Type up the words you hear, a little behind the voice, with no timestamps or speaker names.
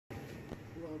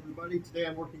Hello everybody, today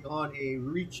I'm working on a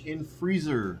reach-in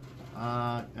freezer.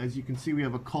 As you can see, we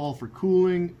have a call for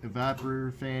cooling.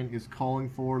 Evaporator fan is calling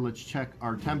for, let's check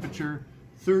our temperature.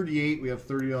 38, we have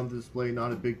 30 on the display,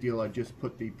 not a big deal. I just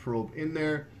put the probe in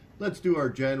there. Let's do our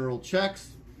general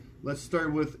checks. Let's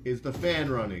start with, is the fan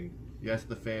running? Yes,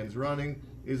 the fan's running.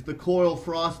 Is the coil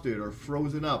frosted or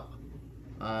frozen up?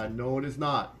 No, it is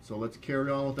not. So let's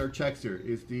carry on with our checks here.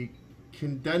 Is the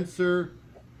condenser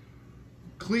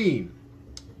clean?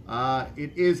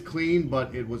 It is clean,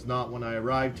 but it was not when I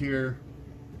arrived here.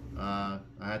 I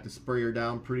had to spray her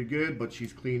down pretty good, but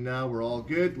she's clean now. We're all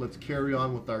good. Let's carry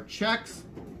on with our checks.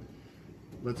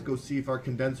 Let's go see if our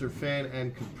condenser fan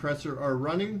and compressor are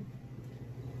running.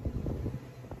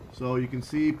 So you can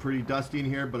see pretty dusty in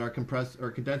here, but our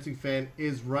condensing fan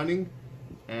is running,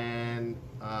 and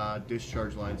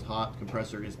discharge line's hot.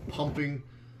 Compressor is pumping.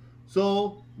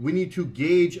 So we need to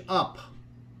gauge up.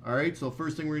 Alright, so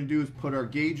first thing we're going to do is put our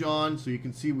gauge on. So you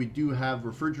can see we do have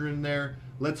refrigerant in there.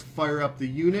 Let's fire up the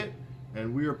unit,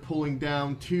 and we are pulling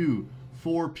down to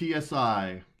 4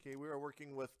 psi. Okay, we are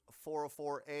working with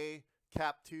 404A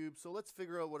cap tube. So let's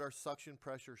figure out what our suction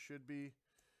pressure should be.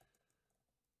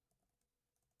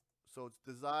 So it's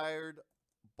desired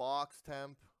box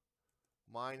temp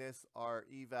minus our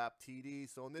evap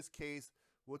TD. So in this case,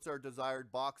 what's our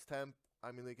desired box temp?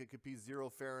 I mean, like, it could be 0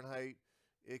 Fahrenheit.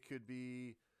 It could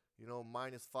be, you know,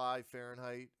 -5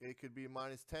 Fahrenheit. It could be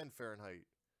 -10 Fahrenheit.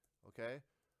 Okay,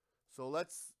 so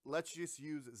let's just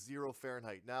use 0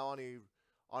 Fahrenheit. Now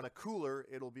on a cooler,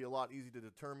 it'll be a lot easier to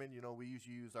determine. You know, we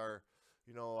usually use our,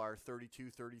 you know, our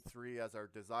 32, 33 as our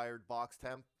desired box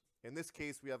temp. In this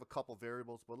case, we have a couple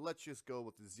variables, but let's just go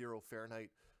with the 0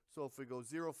 Fahrenheit. So if we go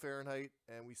 0 Fahrenheit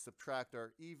and we subtract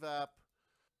our evap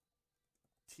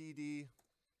TD,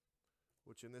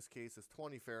 which in this case is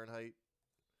 20 Fahrenheit,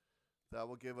 that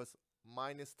will give us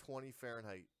 -20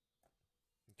 Fahrenheit.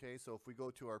 Okay, so if we go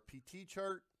to our PT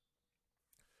chart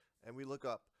and we look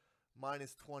up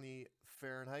 -20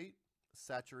 Fahrenheit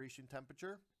saturation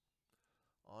temperature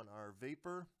on our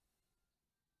vapor,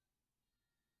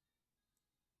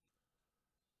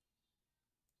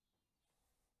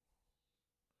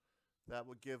 that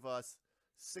would give us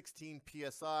 16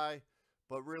 psi,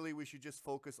 but really we should just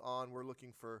focus on, we're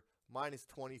looking for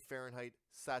 -20 Fahrenheit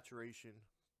saturation.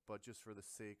 But just for the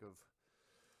sake of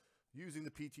using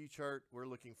the PT chart, we're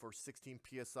looking for 16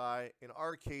 psi. In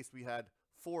our case, we had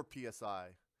 4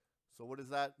 psi. So what does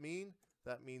that mean?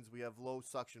 That means we have low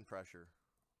suction pressure.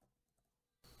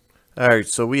 All right,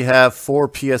 so we have 4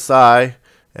 psi,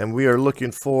 and we are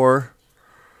looking for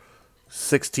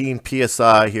 16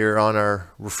 psi here on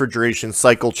our refrigeration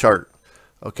cycle chart.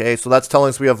 Okay, so that's telling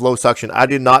us we have low suction. I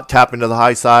did not tap into the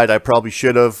high side. I probably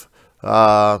should have.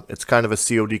 It's kind of a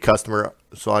COD customer,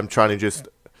 so I'm trying to just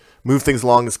move things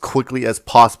along as quickly as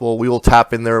possible. We will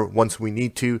tap in there once we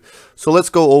need to. So let's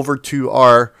go over to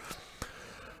our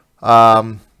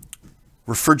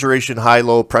refrigeration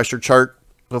high-low pressure chart.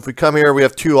 So if we come here, we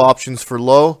have two options for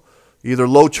low, either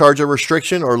low charge of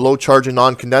restriction or low charge of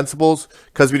non-condensables.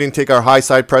 Because we didn't take our high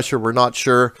side pressure, we're not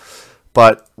sure,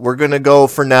 but we're going to go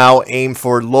for now, aim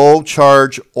for low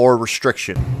charge or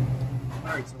restriction.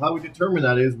 All right, so how we determine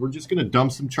that is we're just going to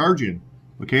dump some charge in.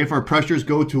 Okay, if our pressures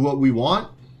go to what we want,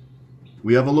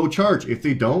 we have a low charge. If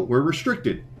they don't, we're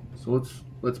restricted. So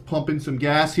let's pump in some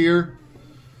gas here.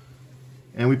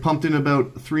 And we pumped in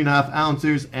about 3.5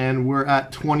 ounces, and we're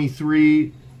at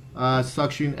 23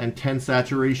 suction and 10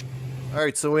 saturation. All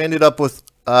right, so we ended up with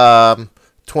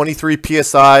 23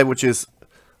 psi, which is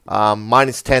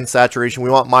 -10 saturation. We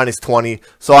want -20,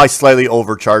 so I slightly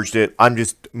overcharged it. I'm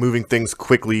just moving things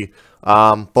quickly.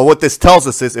 But what this tells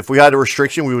us is if we had a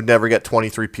restriction, we would never get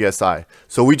 23 psi.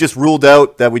 So we just ruled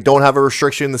out that we don't have a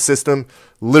restriction in the system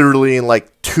literally in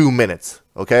like 2 minutes.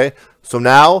 Okay, so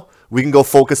now we can go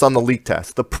focus on the leak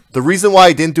test. The reason why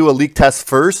I didn't do a leak test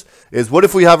first is, what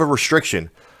if we have a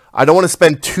restriction? I don't want to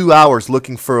spend 2 hours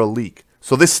looking for a leak.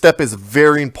 So this step is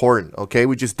very important. Okay,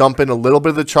 we just dump in a little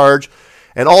bit of the charge.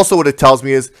 And also what it tells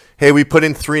me is, hey, we put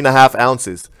in 3.5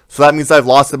 ounces. So that means I've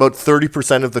lost about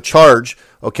 30% of the charge.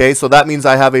 Okay, so that means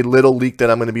I have a little leak that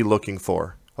I'm going to be looking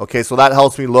for. Okay, so that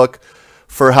helps me look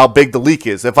for how big the leak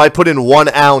is. If I put in 1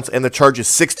 ounce and the charge is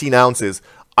 16 ounces,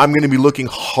 I'm going to be looking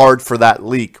hard for that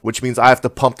leak, which means I have to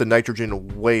pump the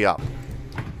nitrogen way up.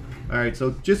 All right,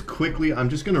 so just quickly, I'm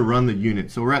just going to run the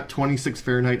unit. So we're at 26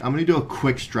 Fahrenheit. I'm going to do a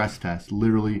quick stress test.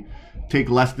 Literally take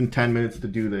less than 10 minutes to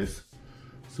do this.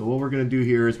 So what we're going to do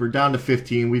here is we're down to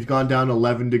 15. We've gone down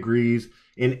 11 degrees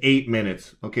in 8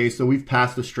 minutes. Okay, so we've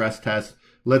passed the stress test.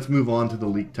 Let's move on to the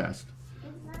leak test.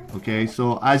 Okay,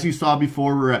 so as you saw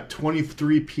before, we're at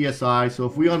 23 psi. So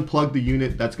if we unplug the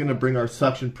unit, that's going to bring our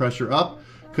suction pressure up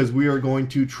because we are going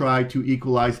to try to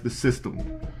equalize the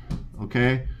system.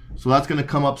 Okay, so that's going to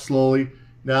come up slowly.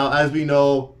 Now, as we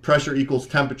know, pressure equals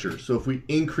temperature. So if we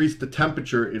increase the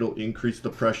temperature, it'll increase the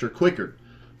pressure quicker.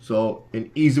 So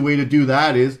an easy way to do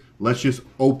that is let's just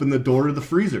open the door to the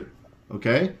freezer.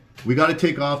 Okay, we got to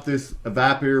take off this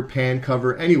evaporator pan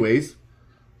cover anyways.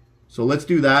 So let's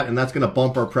do that, and that's going to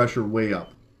bump our pressure way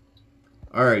up.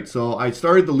 All right, so I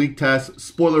started the leak test.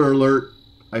 Spoiler alert,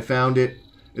 I found it.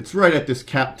 It's right at this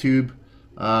cap tube,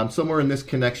 somewhere in this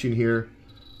connection here.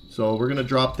 So we're going to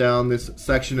drop down this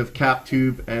section of cap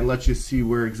tube, and let's just see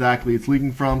where exactly it's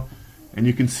leaking from. And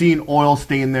you can see an oil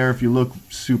stain there if you look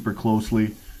super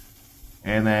closely.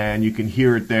 And then you can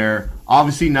hear it there.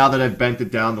 Obviously, now that I've bent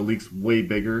it down, the leak's way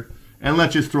bigger. And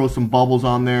let's just throw some bubbles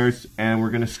on there, and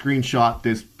we're going to screenshot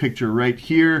this picture right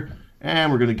here,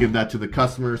 and we're going to give that to the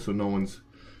customer so no one's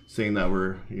saying that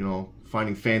we're,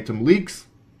 finding phantom leaks.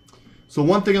 So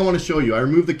one thing I want to show you, I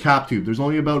removed the cap tube. There's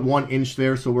only about 1 inch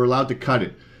there, so we're allowed to cut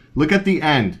it. Look at the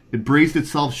end. It brazed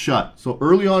itself shut. So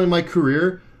early on in my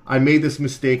career, I made this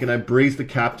mistake and I brazed the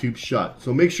cap tube shut.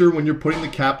 So make sure when you're putting the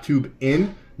cap tube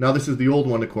in, now this is the old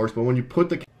one of course, but when you put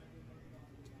the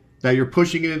that you're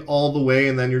pushing it all the way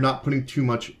and then you're not putting too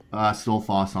much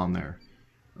sulfos on there.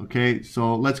 Okay,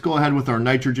 so let's go ahead with our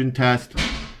nitrogen test.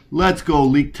 Let's go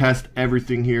leak test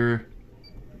everything here.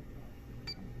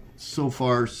 So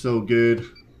far, so good.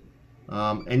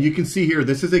 And you can see here,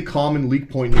 this is a common leak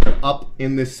point here, up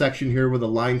in this section here with a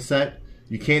line set.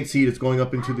 You can't see it, it's going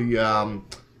up into the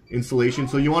insulation.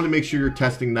 So you want to make sure you're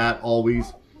testing that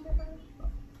always.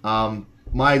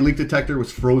 My leak detector was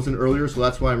frozen earlier, so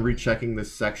that's why I'm rechecking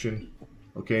this section.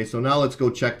 Okay, so now let's go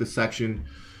check the section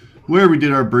where we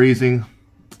did our brazing.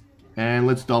 And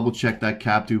let's double check that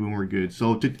cap tube and we're good.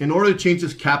 So in order to change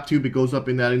this cap tube, it goes up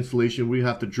in that insulation. We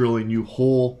have to drill a new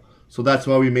hole. So that's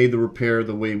why we made the repair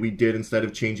the way we did instead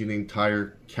of changing the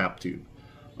entire cap tube.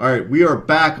 Alright, we are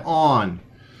back on.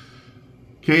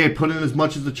 Okay, I put in as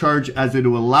much of the charge as it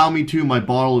will allow me to. My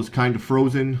bottle is kind of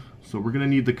frozen. So we're going to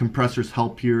need the compressor's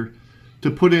help here to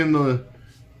put in the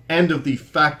end of the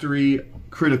factory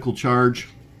critical charge.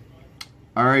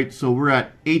 Alright, so we're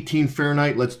at 18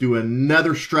 Fahrenheit. Let's do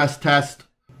another stress test.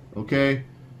 Okay,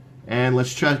 and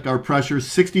let's check our pressure.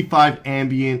 65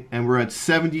 ambient, and we're at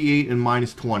 78 and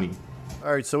minus 20.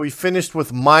 Alright, so we finished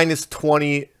with minus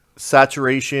 20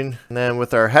 saturation, and then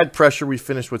with our head pressure we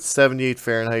finished with 78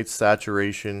 Fahrenheit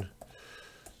saturation.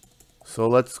 So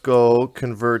let's go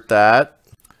convert that.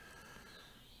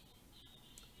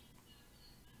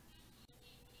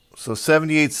 So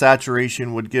 78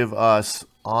 saturation would give us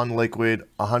on liquid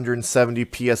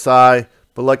 170 psi,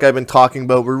 but like I've been talking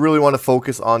about, we really want to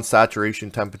focus on saturation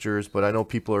temperatures, but I know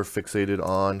people are fixated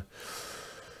on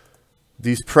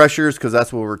these pressures because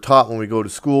that's what we're taught when we go to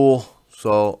school.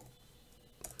 So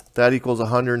that equals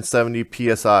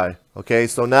 170 psi. Okay,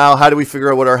 so now how do we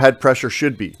figure out what our head pressure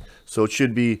should be? So it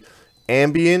should be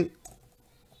ambient,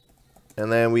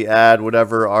 and then we add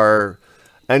whatever our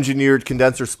engineered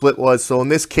condenser split was. So in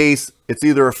this case, it's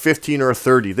either a 15 or a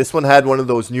 30. This one had one of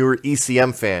those newer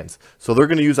ECM fans. So they're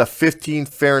going to use a 15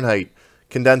 Fahrenheit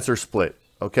condenser split.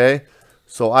 Okay,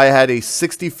 so I had a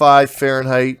 65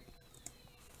 Fahrenheit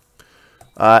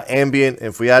ambient.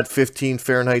 If we add 15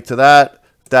 Fahrenheit to that,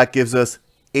 that gives us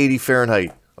 80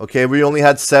 Fahrenheit. Okay, we only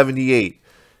had 78.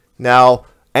 Now,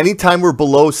 anytime we're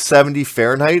below 70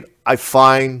 Fahrenheit, I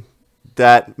find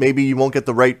that maybe you won't get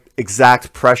the right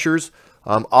exact pressures.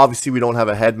 Obviously, we don't have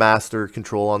a headmaster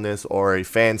control on this or a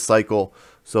fan cycle.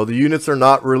 So the units are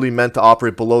not really meant to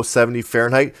operate below 70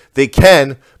 Fahrenheit. They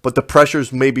can, but the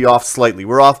pressures may be off slightly.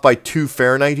 We're off by 2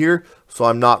 Fahrenheit here, so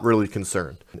I'm not really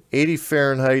concerned. 80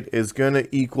 Fahrenheit is going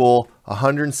to equal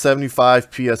 175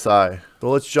 psi. So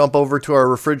let's jump over to our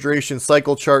refrigeration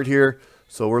cycle chart here.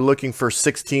 So we're looking for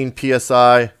 16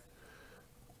 psi.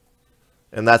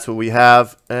 And that's what we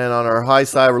have. And on our high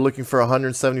side, we're looking for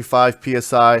 175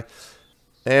 psi.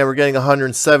 And we're getting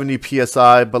 170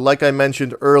 psi. But like I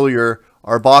mentioned earlier,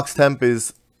 our box temp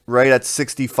is right at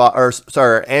 65, or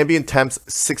sorry, our ambient temp's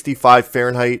 65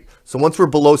 Fahrenheit. So once we're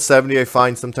below 70, I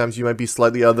find sometimes you might be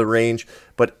slightly out of the range.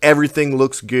 But everything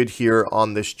looks good here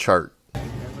on this chart.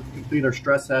 And let's complete our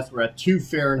stress test. We're at 2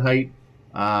 Fahrenheit.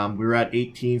 We were at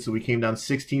 18, so we came down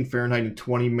 16 Fahrenheit in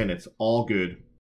 20 minutes. All good.